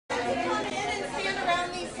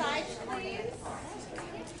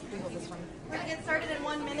We're going to get started in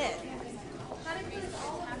 1 minute.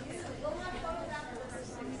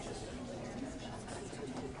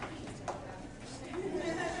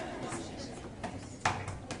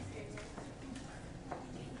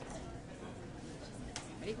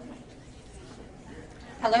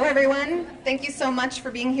 Hello, everyone. Thank you so much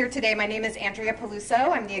for being here today. My name is Andrea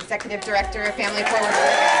Peluso. I'm the Executive Director of Family Forward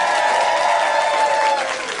Oregon.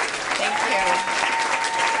 Thank you.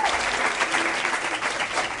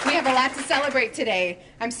 We have a lot to celebrate today.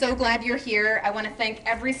 I'm so glad you're here. I want to thank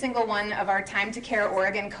every single one of our Time to Care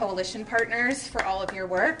Oregon Coalition partners for all of your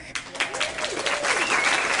work.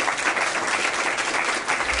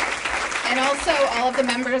 And also all of the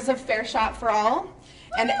members of Fair Shot for All.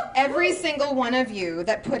 And every single one of you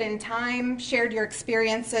that put in time, shared your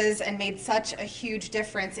experiences, and made such a huge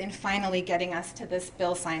difference in finally getting us to this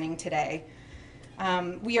bill signing today.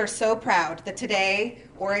 We are so proud that today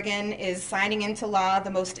Oregon is signing into law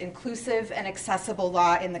the most inclusive and accessible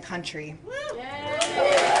law in the country.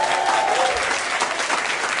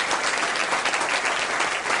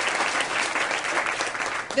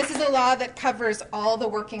 This is a law that covers all the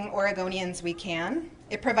working Oregonians we can.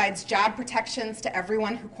 It provides job protections to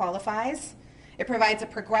everyone who qualifies. It provides a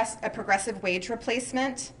progressive wage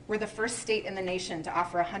replacement. We're the first state in the nation to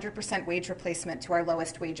offer 100% wage replacement to our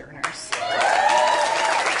lowest wage earners.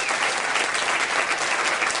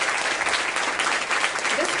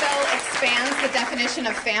 This bill expands the definition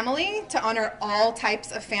of family to honor all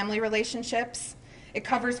types of family relationships. It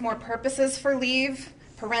covers more purposes for leave,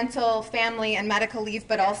 parental, family, and medical leave,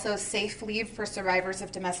 but also safe leave for survivors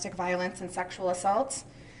of domestic violence and sexual assault.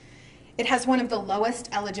 It has one of the lowest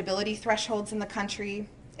eligibility thresholds in the country.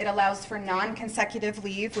 It allows for non-consecutive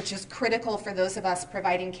leave, which is critical for those of us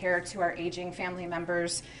providing care to our aging family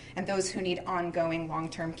members and those who need ongoing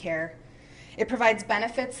long-term care. It provides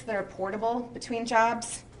benefits that are portable between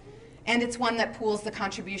jobs, and it's one that pools the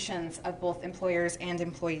contributions of both employers and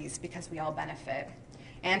employees because we all benefit.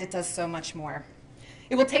 And it does so much more.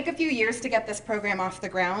 It will take a few years to get this program off the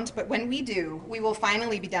ground, but when we do, we will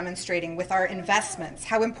finally be demonstrating with our investments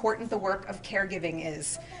how important the work of caregiving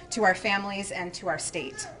is to our families and to our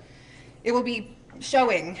state. It will be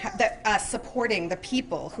showing that us supporting the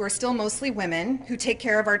people who are still mostly women who take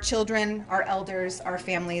care of our children, our elders, our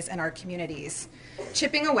families, and our communities,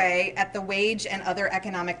 chipping away at the wage and other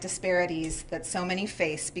economic disparities that so many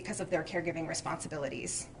face because of their caregiving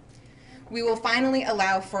responsibilities. We will finally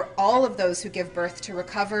allow for all of those who give birth to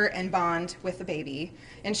recover and bond with a baby,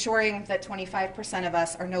 ensuring that 25% of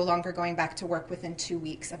us are no longer going back to work within 2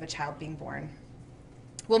 weeks of a child being born.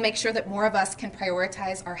 We'll make sure that more of us can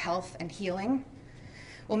prioritize our health and healing.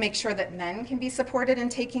 We'll make sure that men can be supported in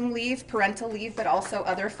taking leave, parental leave, but also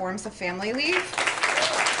other forms of family leave.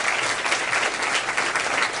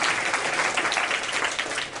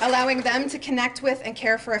 Allowing them to connect with and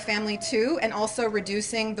care for a family too, and also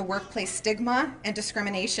reducing the workplace stigma and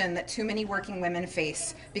discrimination that too many working women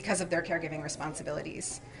face because of their caregiving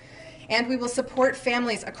responsibilities. And we will support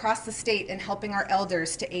families across the state in helping our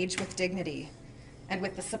elders to age with dignity and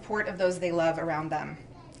with the support of those they love around them.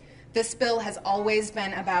 This bill has always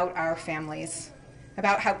been about our families,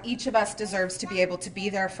 about how each of us deserves to be able to be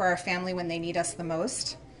there for our family when they need us the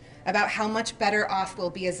most, about how much better off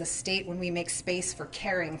we'll be as a state when we make space for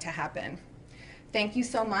caring to happen. Thank you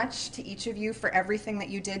so much to each of you for everything that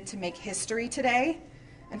you did to make history today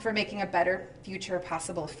and for making a better future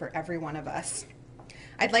possible for every one of us.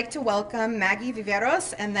 I'd like to welcome Maggie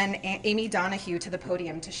Viveros and then Amy Donahue to the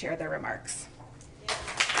podium to share their remarks.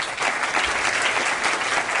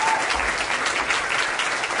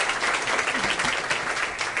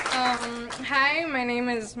 Hi, my name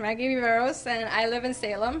is Maggie Viveros, and I live in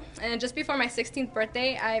Salem. And just before my 16th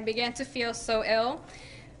birthday, I began to feel so ill,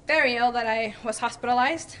 very ill, that I was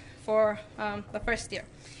hospitalized for the first year.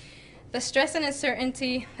 The stress and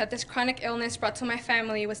uncertainty that this chronic illness brought to my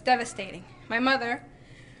family was devastating. My mother,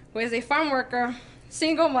 who is a farm worker,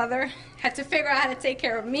 single mother, had to figure out how to take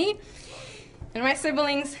care of me and my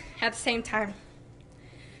siblings at the same time.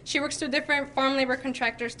 She works through different farm labor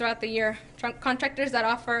contractors throughout the year, contractors that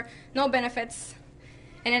offer no benefits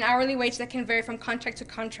and an hourly wage that can vary from contract to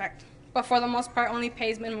contract, but for the most part only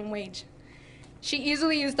pays minimum wage. She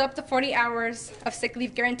easily used up to 40 hours of sick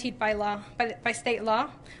leave guaranteed by state law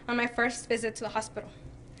on my first visit to the hospital.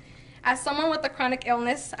 As someone with a chronic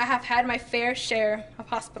illness, I have had my fair share of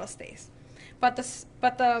hospital stays, but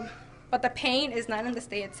the pain is not in the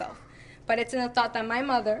stay itself, but it's in the thought that my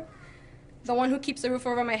mother, the one who keeps the roof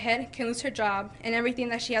over my head, can lose her job and everything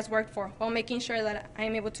that she has worked for while making sure that I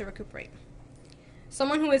am able to recuperate. When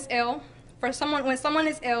someone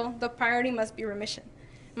is ill, the priority must be remission.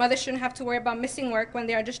 Mothers shouldn't have to worry about missing work when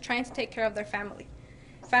they are just trying to take care of their family.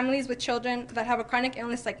 Families with children that have a chronic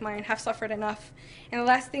illness like mine have suffered enough, and the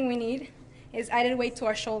last thing we need is added weight to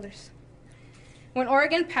our shoulders. When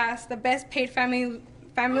Oregon passed the best paid family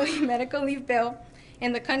medical leave bill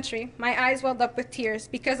in the country, my eyes welled up with tears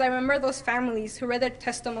because I remember those families who read their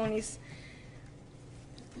testimonies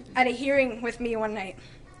at a hearing with me one night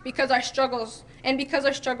because our struggles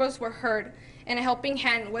were heard and a helping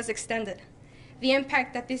hand was extended. The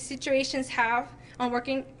impact that these situations have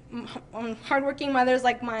on hardworking mothers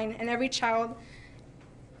like mine and every child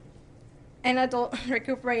and adult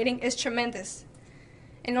recuperating is tremendous.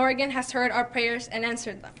 And Oregon has heard our prayers and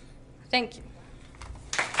answered them. Thank you.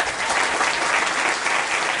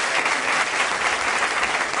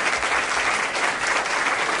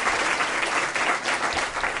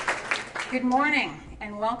 Good morning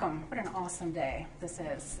and welcome. What an awesome day this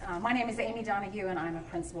is. My name is Amy Donahue and I'm a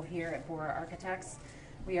principal here at Bora Architects.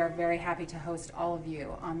 We are very happy to host all of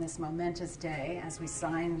you on this momentous day as we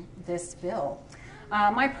sign this bill.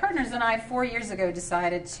 My partners and I 4 years ago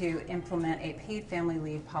decided to implement a paid family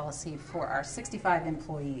leave policy for our 65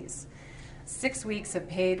 employees. 6 weeks of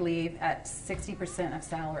paid leave at 60% of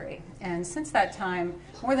salary. And since that time,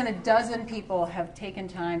 more than a dozen people have taken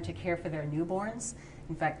time to care for their newborns.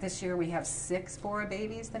 In fact, this year we have 6 Bora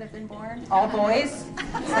babies that have been born, all boys,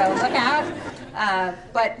 so look out.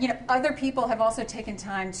 But other people have also taken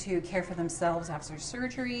time to care for themselves after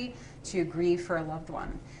surgery, to grieve for a loved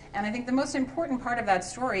one. And I think the most important part of that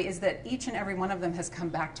story is that each and every one of them has come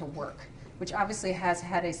back to work, which obviously has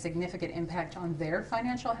had a significant impact on their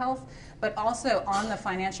financial health, but also on the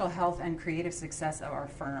financial health and creative success of our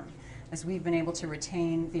firm, as we've been able to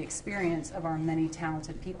retain the experience of our many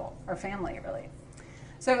talented people, our family, really.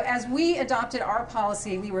 So as we adopted our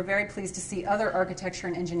policy, we were very pleased to see other architecture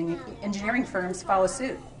and engineering firms follow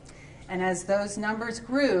suit. And as those numbers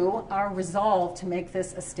grew, our resolve to make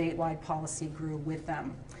this a statewide policy grew with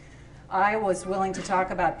them. I was willing to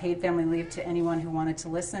talk about paid family leave to anyone who wanted to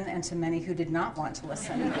listen and to many who did not want to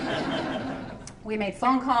listen. We made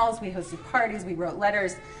phone calls, we hosted parties, we wrote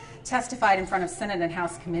letters, testified in front of Senate and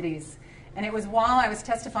House committees. And it was while I was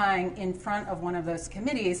testifying in front of one of those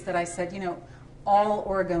committees that I said, all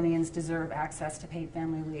Oregonians deserve access to paid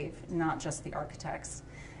family leave, not just the architects.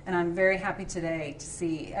 And I'm very happy today to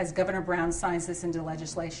see, as Governor Brown signs this into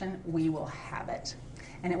legislation, we will have it.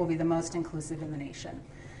 And it will be the most inclusive in the nation.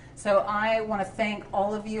 So I want to thank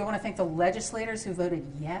all of you. I want to thank the legislators who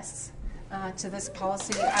voted yes to this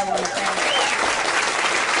policy. I want to thank...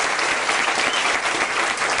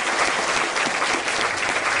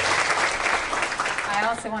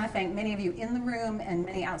 I also want to thank many of you in the room and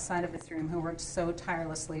many outside of this room who worked so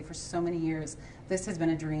tirelessly for so many years. This has been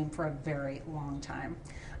a dream for a very long time.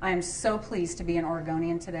 I am so pleased to be an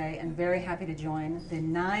Oregonian today and very happy to join the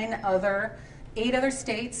 8 other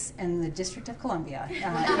states and the District of Columbia in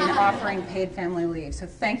offering paid family leave. So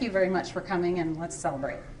thank you very much for coming, and let's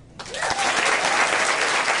celebrate.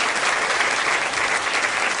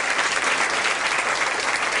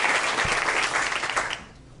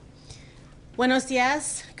 Buenos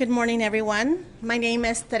dias. Good morning, everyone. My name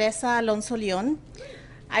is Teresa Alonso Leon.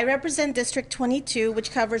 I represent District 22,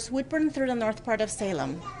 which covers Woodburn through the north part of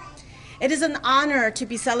Salem. It is an honor to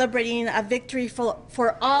be celebrating a victory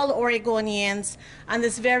for all Oregonians on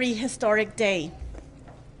this very historic day.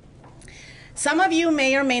 Some of you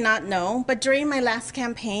may or may not know, but during my last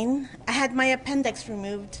campaign, I had my appendix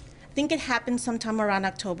removed. I think it happened sometime around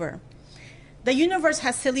October. The universe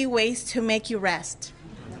has silly ways to make you rest.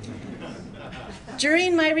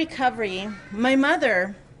 During my recovery, my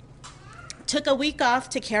mother took a week off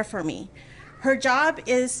to care for me. Her job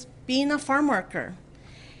is being a farm worker,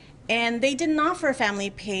 and they didn't offer family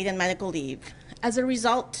paid and medical leave. As a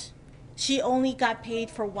result, she only got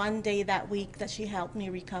paid for 1 day that week that she helped me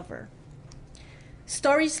recover.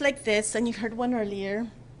 Stories like this, and you heard one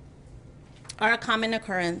earlier, are a common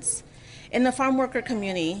occurrence in the farm worker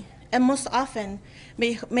community, and most often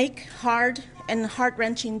make hard and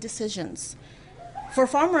heart-wrenching decisions. For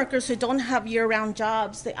farm workers who don't have year-round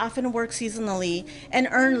jobs, they often work seasonally and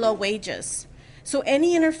earn low wages. So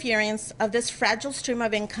any interference of this fragile stream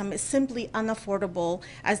of income is simply unaffordable,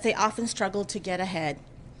 as they often struggle to get ahead.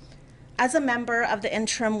 As a member of the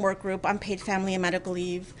interim work group on paid family and medical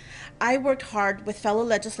leave, I worked hard with fellow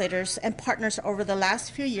legislators and partners over the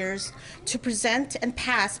last few years to present and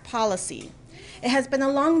pass policy. It has been a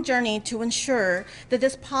long journey to ensure that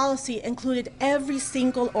this policy included every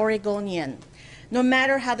single Oregonian, no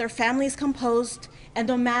matter how their family is composed and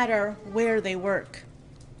no matter where they work.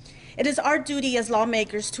 It is our duty as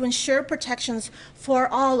lawmakers to ensure protections for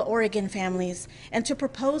all Oregon families and to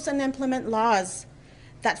propose and implement laws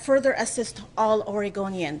that further assist all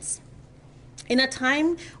Oregonians in a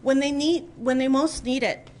time when they most need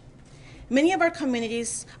it. Many of our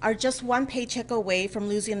communities are just one paycheck away from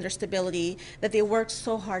losing their stability that they worked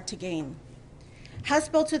so hard to gain. House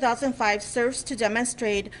Bill 2005 serves to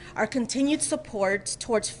demonstrate our continued support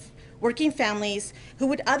towards working families who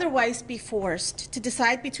would otherwise be forced to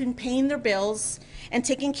decide between paying their bills and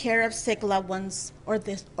taking care of sick loved ones or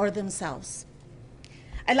themselves.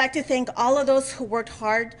 I'd like to thank all of those who worked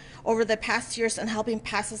hard over the past years in helping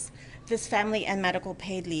pass this family and medical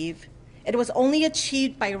paid leave. It was only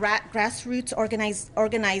achieved by grassroots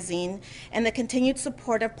organizing and the continued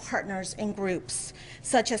support of partners and groups,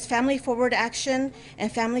 such as Family Forward Action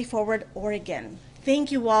and Family Forward Oregon.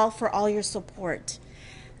 Thank you all for all your support.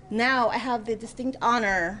 Now I have the distinct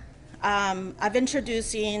honor of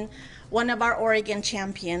introducing one of our Oregon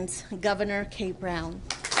champions, Governor Kate Brown.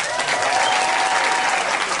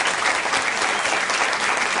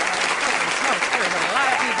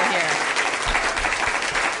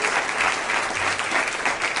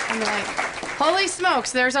 Holy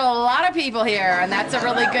smokes, there's a lot of people here, and that's a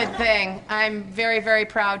really good thing. I'm very, very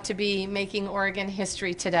proud to be making Oregon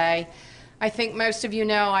history today. I think most of you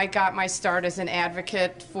know I got my start as an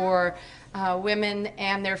advocate for women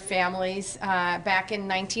and their families back in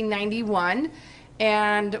 1991.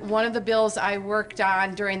 And one of the bills I worked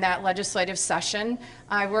on during that legislative session,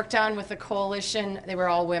 I worked on with a coalition, they were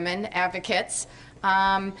all women advocates,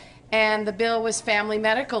 and the bill was family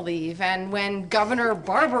medical leave. And when Governor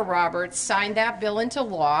Barbara Roberts signed that bill into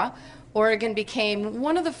law, Oregon became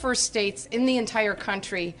one of the first states in the entire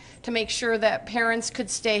country to make sure that parents could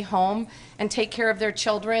stay home and take care of their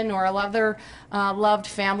children or other loved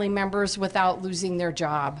family members without losing their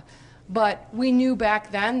job. But we knew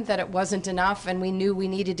back then that it wasn't enough, and we knew we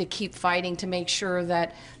needed to keep fighting to make sure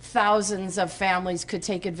that thousands of families could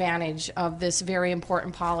take advantage of this very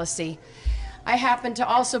important policy. I happened to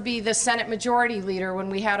also be the Senate Majority Leader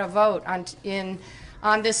when we had a vote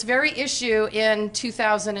on this very issue in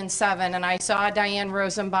 2007, and I saw Diane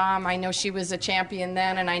Rosenbaum. I know she was a champion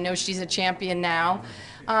then, and I know she's a champion now.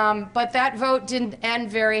 But that vote didn't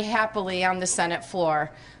end very happily on the Senate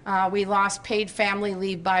floor. We lost paid family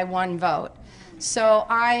leave by 1 vote. So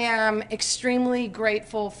I am extremely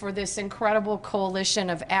grateful for this incredible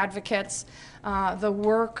coalition of advocates, the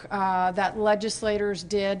work that legislators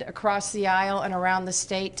did across the aisle and around the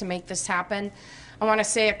state to make this happen. I want to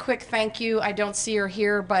say a quick thank you. I don't see her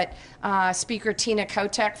here, but Speaker Tina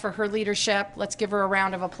Kotek for her leadership. Let's give her a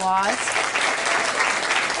round of applause.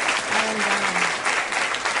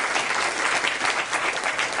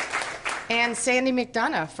 And Sandy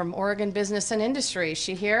McDonough from Oregon Business and Industry. Is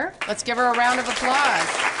she here? Let's give her a round of applause.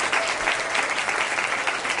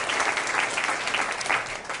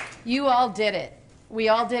 You all did it. We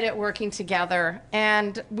all did it working together.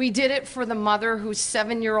 And we did it for the mother whose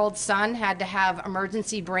 7-year-old son had to have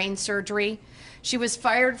emergency brain surgery. She was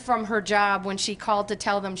fired from her job when she called to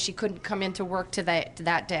tell them she couldn't come into work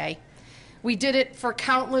that day. We did it for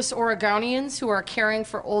countless Oregonians who are caring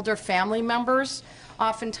for older family members,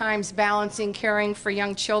 oftentimes balancing caring for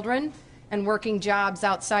young children and working jobs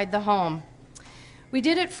outside the home. We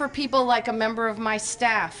did it for people like a member of my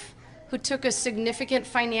staff who took a significant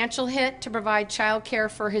financial hit to provide child care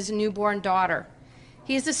for his newborn daughter.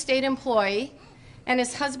 He is a state employee, and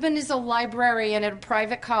his husband is a librarian at a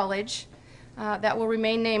private college that will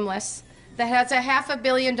remain nameless, that has a $500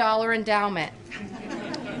 million endowment.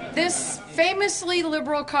 This famously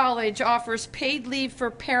liberal college offers paid leave for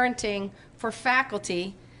parenting for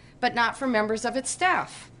faculty, but not for members of its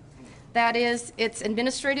staff. That is, its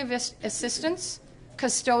administrative assistants,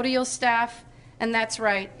 custodial staff, and that's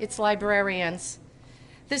right, its librarians.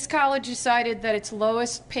 This college decided that its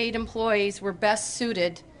lowest paid employees were best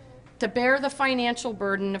suited to bear the financial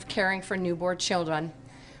burden of caring for newborn children.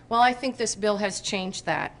 Well, I think this bill has changed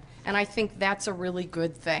that, and I think that's a really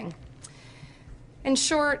good thing. In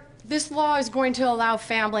short, this law is going to allow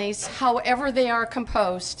families, however they are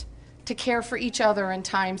composed, to care for each other in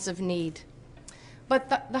times of need.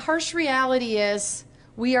 But the harsh reality is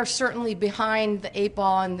we are certainly behind the 8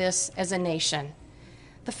 ball on this as a nation.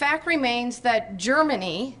 The fact remains that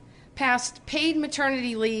Germany passed paid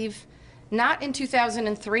maternity leave not in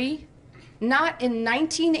 2003, not in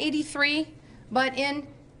 1983, but in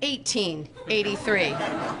 1883.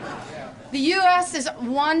 The U.S. is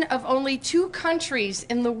one of only 2 countries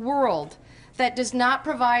in the world that does not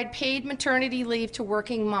provide paid maternity leave to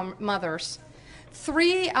working mothers.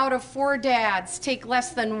 3 out of 4 dads take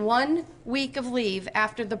less than 1 week of leave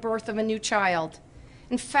after the birth of a new child.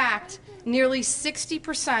 In fact, nearly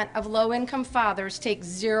 60% of low-income fathers take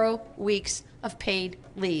 0 weeks of paid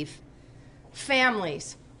leave.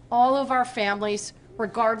 families, all of our families,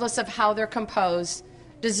 regardless of how they're composed,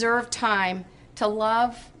 deserve time to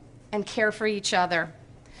love and care for each other.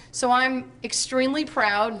 So I'm extremely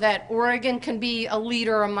proud that Oregon can be a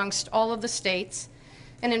leader amongst all of the states.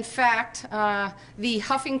 And in fact, the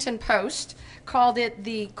Huffington Post called it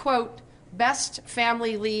the, quote, best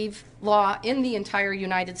family leave law in the entire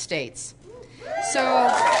United States. So,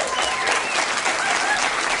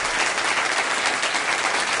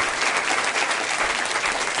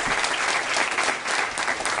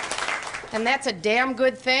 and that's a damn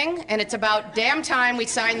good thing, and it's about damn time we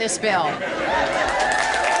sign this bill.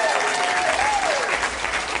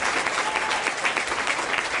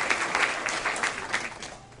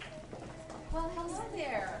 Well, hello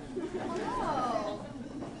there. Hello.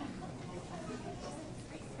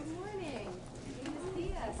 Good morning. Buenos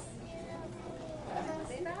dias.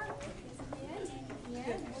 Say that? Bien?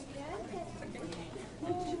 Bien?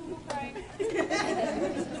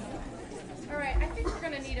 All right, I think we're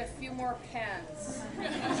going to need a few more pens.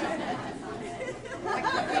 I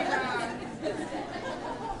could be wrong.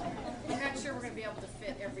 I'm not sure we're going to be able to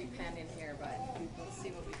fit every pen in here, but we'll see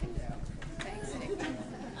what we can do. Thanks, Amy.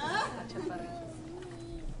 Oh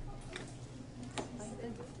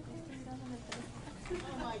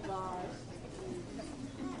my gosh.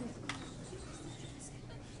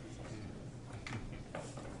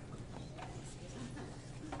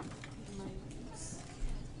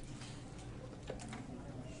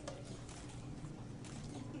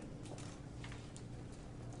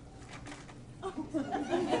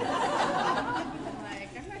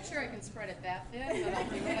 I'm not sure I can spread it that thin, but I'll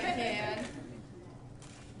do what I can.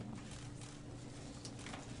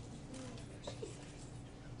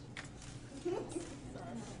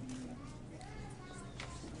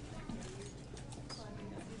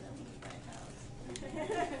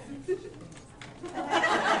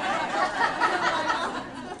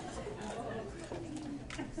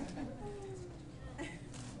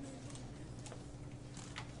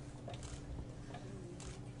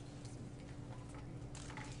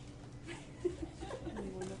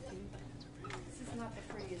 This is not the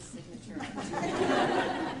prettiest signature. It's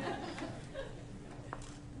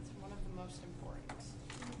one of the most important.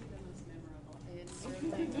 It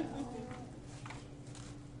certainly will.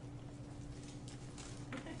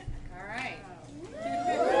 All right.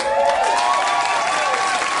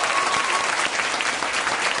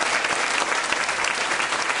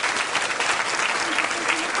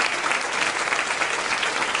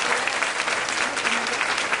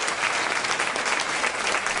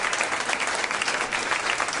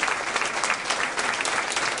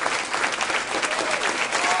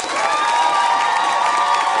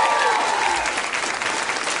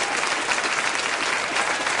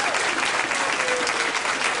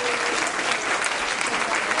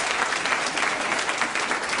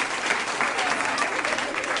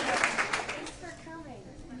 Thanks for coming.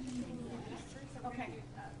 Okay.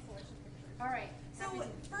 All right. So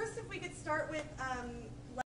first, if we could start with